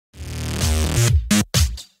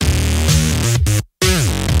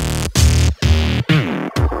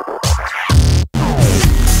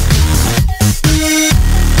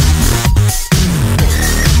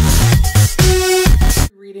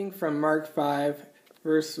from Mark 5,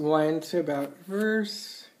 verse 1 to about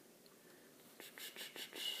verse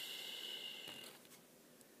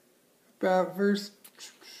 20.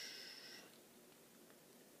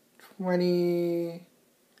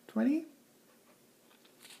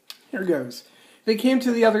 Here goes. They came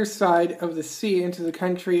to the other side of the sea into the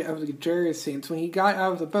country of the Gerasenes. When he got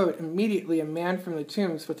out of the boat, immediately a man from the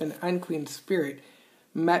tombs with an unclean spirit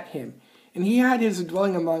met him. And he had his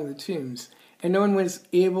dwelling among the tombs. And no one was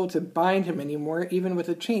able to bind him any more, even with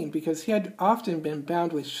a chain, because he had often been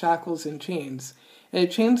bound with shackles and chains. And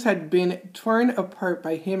the chains had been torn apart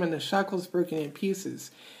by him and the shackles broken in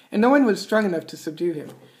pieces. And no one was strong enough to subdue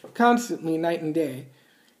him. Constantly, night and day,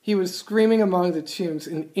 he was screaming among the tombs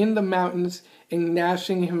and in the mountains and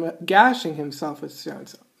gashing himself with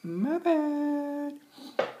stones. My bad.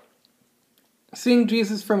 Seeing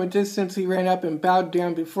Jesus from a distance, he ran up and bowed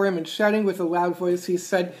down before him, and shouting with a loud voice, he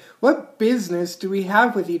said, "What business do we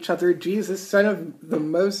have with each other, Jesus, Son of the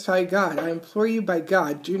Most High God? I implore you by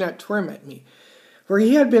God, do not torment me." For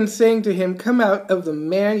he had been saying to him, "Come out of the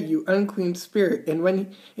man, you unclean spirit."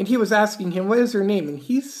 And he was asking him, "What is your name?" And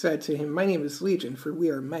he said to him, "My name is Legion, for we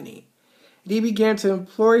are many." And he began to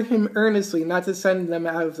implore him earnestly not to send them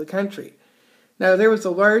out of the country. Now there was a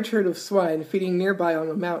large herd of swine feeding nearby on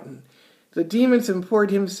the mountain. The demons implored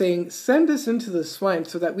him, saying, "Send us into the swine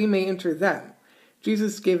so that we may enter them."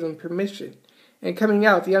 Jesus gave them permission. And coming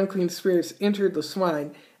out, the unclean spirits entered the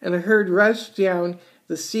swine, and the herd rushed down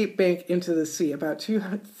the steep bank into the sea, about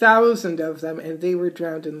 2,000 of them, and they were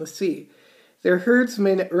drowned in the sea. Their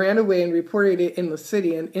herdsmen ran away and reported it in the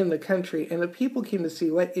city and in the country, and the people came to see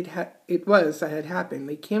what it was that had happened.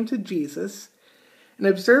 They came to Jesus and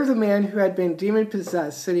observed the man who had been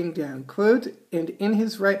demon-possessed sitting down, clothed and in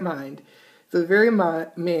his right mind, the very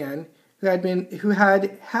man who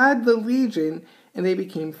had the legion, and they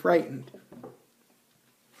became frightened.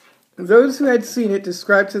 Those who had seen it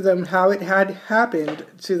described to them how it had happened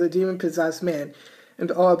to the demon-possessed man and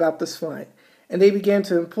all about the swine, and they began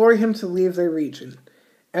to implore him to leave their region.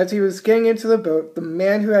 As he was getting into the boat, the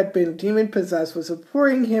man who had been demon-possessed was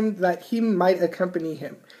imploring him that he might accompany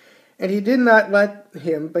him. And he did not let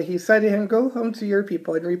him, but he said to him, "Go home to your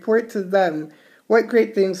people and report to them what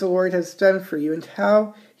great things the Lord has done for you and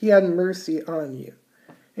how he had mercy on you."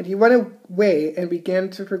 And he went away and began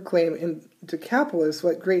to proclaim in Decapolis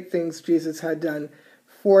what great things Jesus had done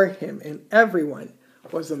for him, and everyone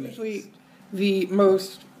was amazed. Usually the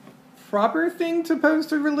most proper thing to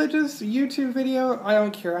post a religious YouTube video, I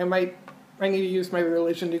don't care. I need to use my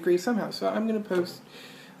religion degree somehow, so I'm going to post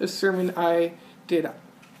a sermon I did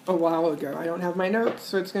a while ago. I don't have my notes,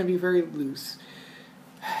 so it's going to be very loose.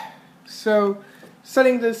 So,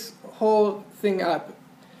 setting this whole thing up,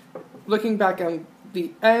 looking back on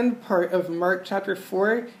the end part of Mark chapter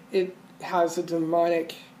 4, it has a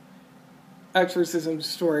demonic exorcism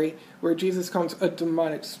story where Jesus calms a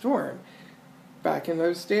demonic storm. Back in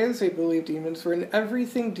those days, they believed demons were in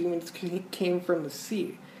everything. Demons came from the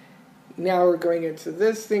sea. Now we're going into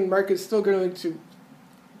this thing. Mark is still going to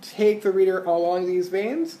take the reader along these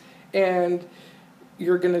veins, and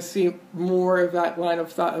you're going to see more of that line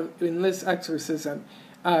of thought in this exorcism.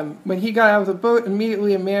 When he got out of the boat,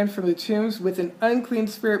 immediately a man from the tombs with an unclean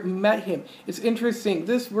spirit met him. It's interesting.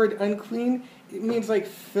 This word unclean, it means like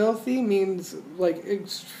filthy, means like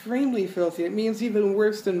extremely filthy. It means even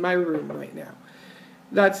worse than my room right now.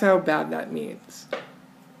 That's how bad that means.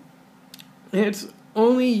 And it's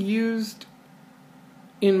only used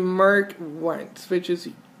in Mark once, which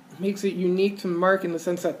makes it unique to Mark in the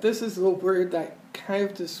sense that this is the word that kind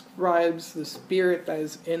of describes the spirit that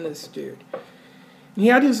is in this dude. He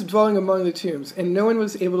had his dwelling among the tombs, and no one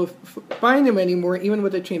was able to bind him anymore, even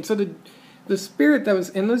with a chain. So the spirit that was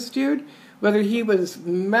in this dude, whether he was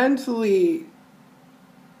mentally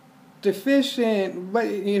deficient, but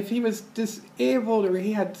if he was disabled, or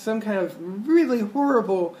he had some kind of really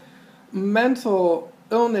horrible mental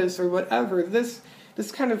illness or whatever, this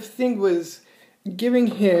kind of thing was giving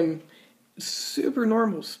him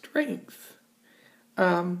supernormal strength.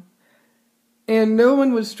 And no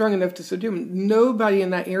one was strong enough to subdue him. Nobody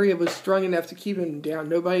in that area was strong enough to keep him down.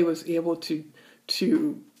 Nobody was able to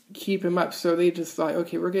keep him up. So they just thought,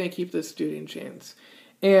 okay, we're going to keep this dude in chains.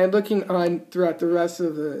 And looking on throughout the rest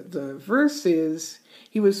of the verses,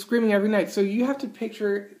 he was screaming every night. So you have to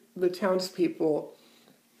picture the townspeople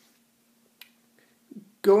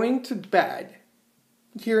going to bed,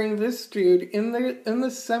 hearing this dude in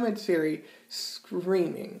the cemetery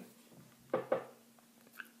screaming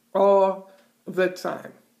all the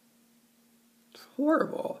time. It's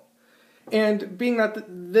horrible. And being that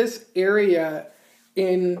this area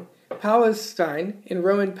in Palestine, in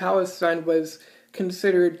Roman Palestine, was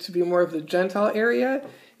considered to be more of the Gentile area,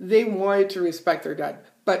 they wanted to respect their dead.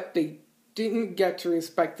 But they didn't get to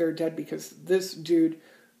respect their dead because this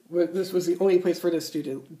was the only place for this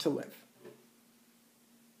dude to live.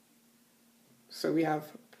 So we have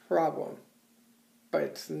a problem. But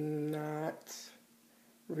it's not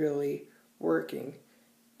really working.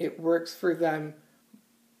 It works for them,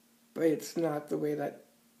 but it's not the way that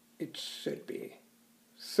it should be.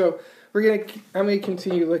 So I'm going to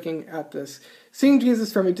continue looking at this. Seeing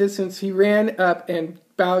Jesus from a distance, he ran up and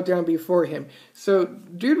bowed down before him. So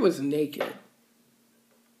dude was naked.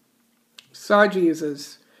 Saw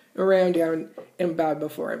Jesus, ran down and bowed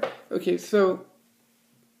before him. Okay, so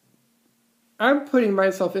I'm putting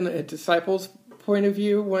myself in a disciple's point of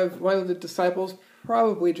view. One of the disciples,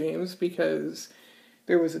 probably James, because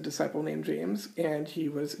there was a disciple named James, and he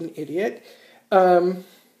was an idiot.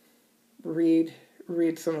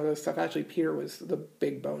 Read some of those stuff. Actually, Peter was the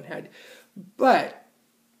big bonehead. But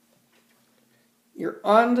you're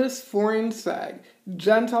on this foreign side,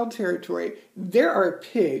 Gentile territory. There are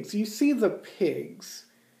pigs. You see the pigs.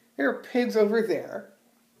 There are pigs over there.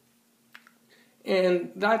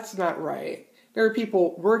 And that's not right. There are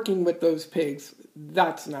people working with those pigs.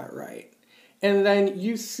 That's not right. And then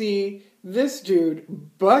you see this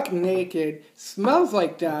dude, buck naked, smells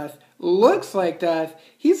like death, looks like death.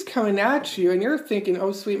 He's coming at you, and you're thinking,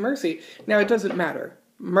 oh, sweet mercy. Now, it doesn't matter.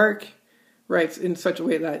 Mark writes in such a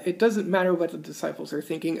way that it doesn't matter what the disciples are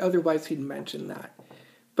thinking. Otherwise, he'd mention that.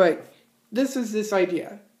 But this is this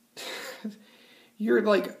idea. You're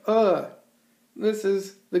like, this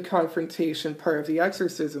is the confrontation part of the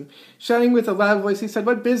exorcism. Shouting with a loud voice, he said,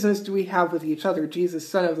 "What business do we have with each other, Jesus,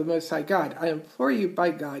 Son of the Most High God? I implore you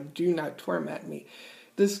by God, do not torment me."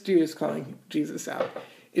 This dude is calling Jesus out.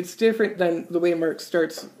 It's different than the way Mark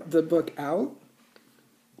starts the book out.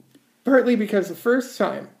 Partly because the first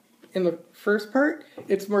time, in the first part,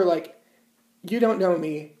 it's more like, you don't know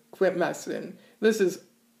me, quit messing. This is,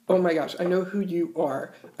 oh my gosh, I know who you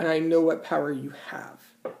are, and I know what power you have.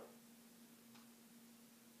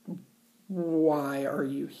 Why are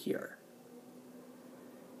you here?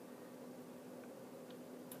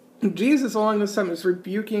 Jesus, along the time, is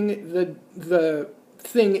rebuking the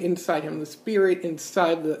thing inside him, the spirit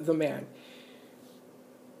inside the man.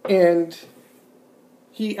 And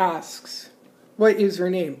he asks, "What is your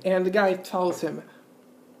name?" And the guy tells him,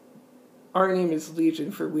 "Our name is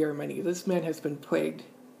Legion, for we are many." This man has been plagued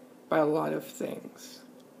by a lot of things.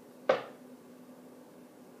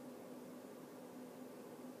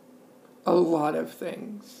 A lot of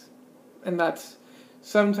things. And that's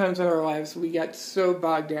sometimes in our lives we get so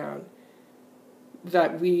bogged down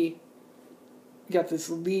that we get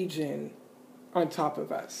this legion on top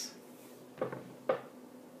of us.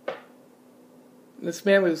 This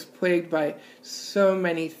man was plagued by so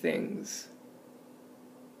many things.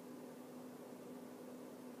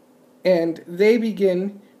 And they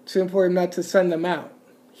begin to implore him not to send them out.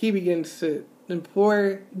 He begins to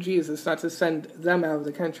implore Jesus not to send them out of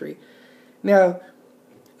the country. Now,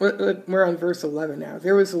 we're on verse 11 now.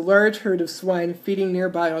 There was a large herd of swine feeding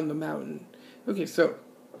nearby on the mountain. Okay, so,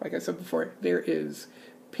 like I said before, there is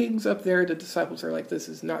pigs up there. The disciples are like, this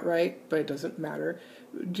is not right, but it doesn't matter.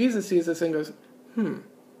 Jesus sees this and goes, And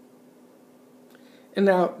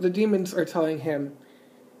now the demons are telling him,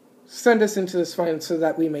 "Send us into the swine so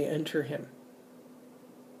that we may enter him."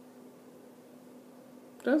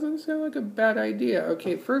 Doesn't sound like a bad idea.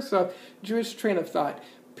 Okay, first off, Jewish train of thought.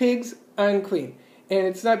 Pigs, unclean. And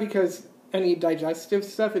it's not because any digestive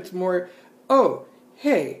stuff. It's more, oh,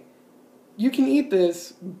 hey, you can eat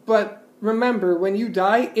this, but remember, when you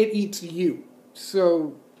die, it eats you.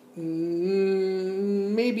 So,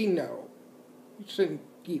 maybe no. You shouldn't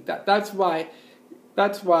eat that. That's why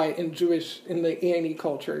in the A&E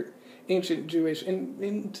culture, ancient Jewish,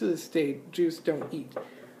 and to this day, Jews don't eat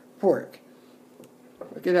pork.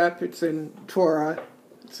 Look it up. It's in Torah.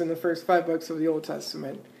 It's in the first 5 books of the Old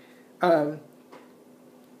Testament. And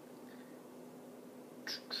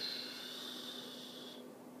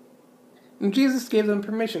Jesus gave them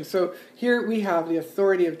permission. So here we have the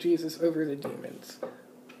authority of Jesus over the demons.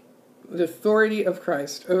 The authority of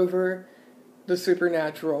Christ over the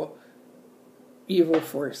supernatural evil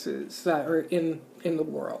forces that are in the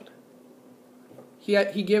world.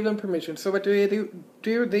 He gave them permission. So what do?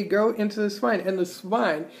 They go into the swine. And the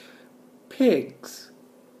swine, pigs,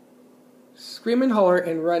 scream and holler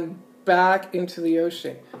and run back into the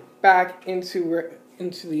ocean. Back into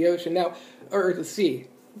the ocean. Now, or the sea.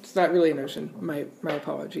 It's not really an ocean. My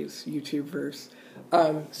apologies, YouTube verse.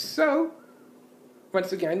 So,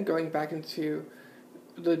 once again, going back into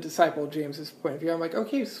the disciple James's point of view, I'm like,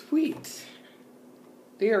 okay, sweet.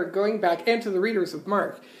 They are going back, and to the readers of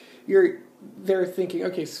Mark, they're thinking,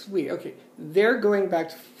 okay, sweet, okay, they're going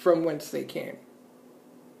back from whence they came.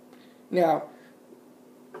 Now,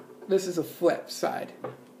 this is a flip side.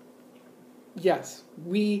 Yes,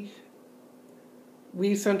 we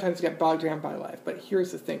sometimes get bogged down by life, but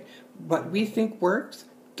here's the thing. What we think works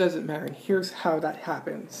doesn't matter, and here's how that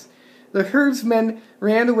happens. The herdsmen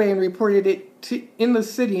ran away and reported it in the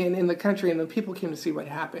city and in the country, and the people came to see what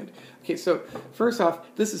happened. Okay, so first off,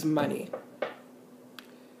 this is money.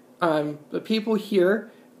 The people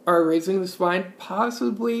here are raising the swine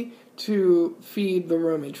possibly to feed the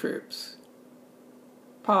Roman troops.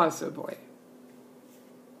 Possibly.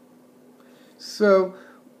 So,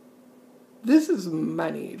 this is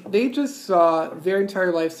money. They just saw their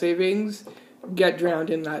entire life savings get drowned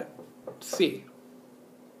in that sea.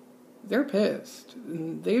 They're pissed.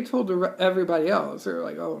 And they told everybody else. They're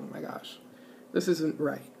like, oh my gosh, this isn't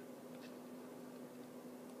right.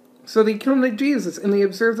 So they come to Jesus, and they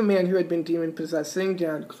observed the man who had been demon-possessed, sitting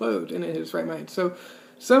down, clothed, and in his right mind. So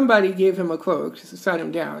somebody gave him a cloak, sat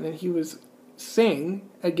him down, and he was saying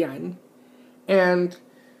again, and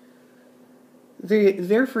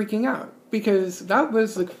they're freaking out, because that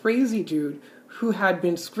was the crazy dude who had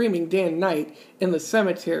been screaming day and night in the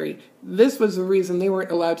cemetery. This was the reason they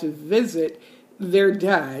weren't allowed to visit their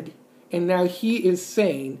dad, and now he is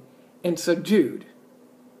sane and subdued.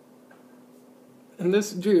 And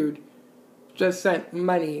this dude just sent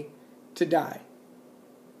money to die.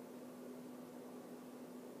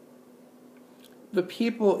 The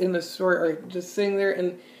people in the story are just sitting there,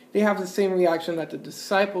 and they have the same reaction that the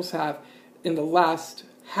disciples have in the last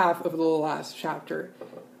half of the last chapter.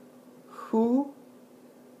 Who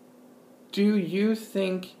do you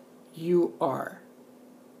think you are?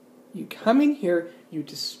 You come in here, you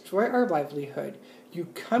destroy our livelihood. You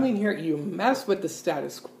come in here, you mess with the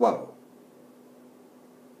status quo.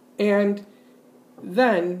 And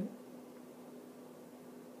then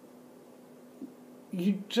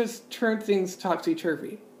you just turn things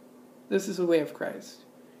topsy-turvy. This is the way of Christ.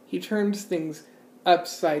 He turns things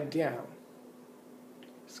upside down.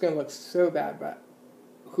 It's going to look so bad, but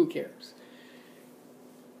who cares?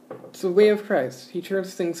 It's the way of Christ. He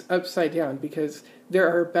turns things upside down because there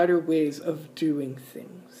are better ways of doing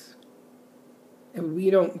things. And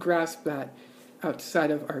we don't grasp that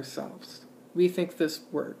outside of ourselves. We think this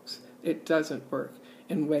works. It doesn't work.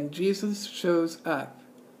 And when Jesus shows up,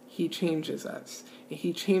 he changes us. And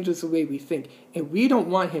he changes the way we think. And we don't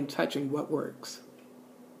want him touching what works.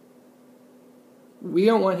 We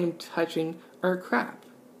don't want him touching our crap.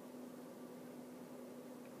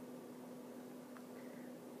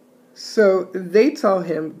 So they tell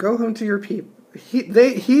him, go home to your people.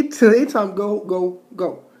 They tell him, go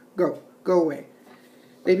away.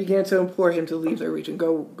 They began to implore him to leave their region.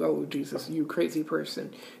 Go, Jesus, you crazy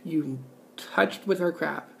person. You touched with our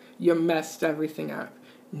crap. You messed everything up.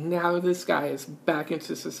 Now this guy is back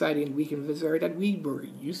into society and we can visit our dad. We were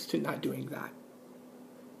used to not doing that.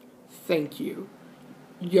 Thank you.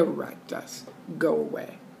 You wrecked us. Go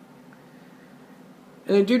away.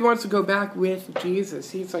 And the dude wants to go back with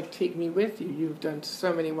Jesus. He's like, take me with you. You've done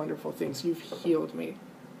so many wonderful things. You've healed me.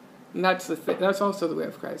 And that's the thing. That's also the way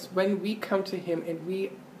of Christ. When we come to him and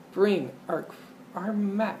we bring our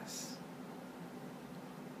mess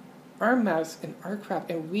and our crap,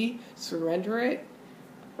 and we surrender it,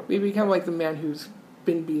 we become like the man who's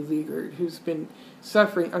been beleaguered, who's been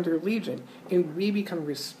suffering under legion, and we become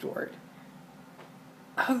restored.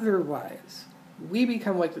 Otherwise, we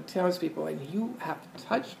become like the townspeople, and you have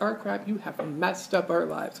touched our crap, you have messed up our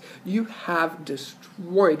lives, you have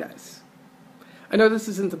destroyed us. I know this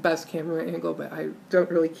isn't the best camera angle, but I don't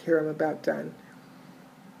really care. I'm about done.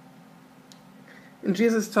 And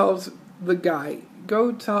Jesus tells the guy,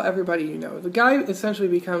 go tell everybody you know. The guy essentially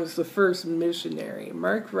becomes the first missionary.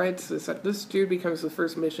 Mark writes this, that this dude becomes the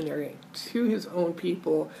first missionary to his own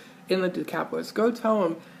people in the Decapolis. Go tell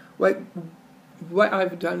him what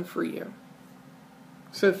I've done for you.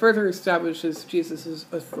 So it further establishes Jesus'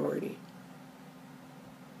 authority.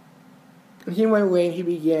 And he went away and he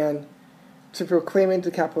began to proclaim in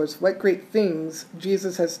Decapolis what great things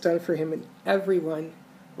Jesus has done for him, and everyone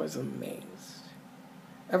was amazed.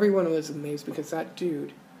 Everyone was amazed because that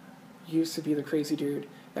dude used to be the crazy dude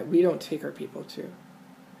that we don't take our people to.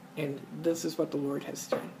 And this is what the Lord has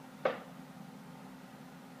done.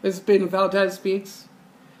 This has been Valdez Speaks.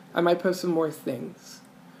 I might post some more things,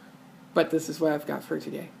 but this is what I've got for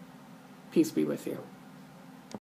today. Peace be with you.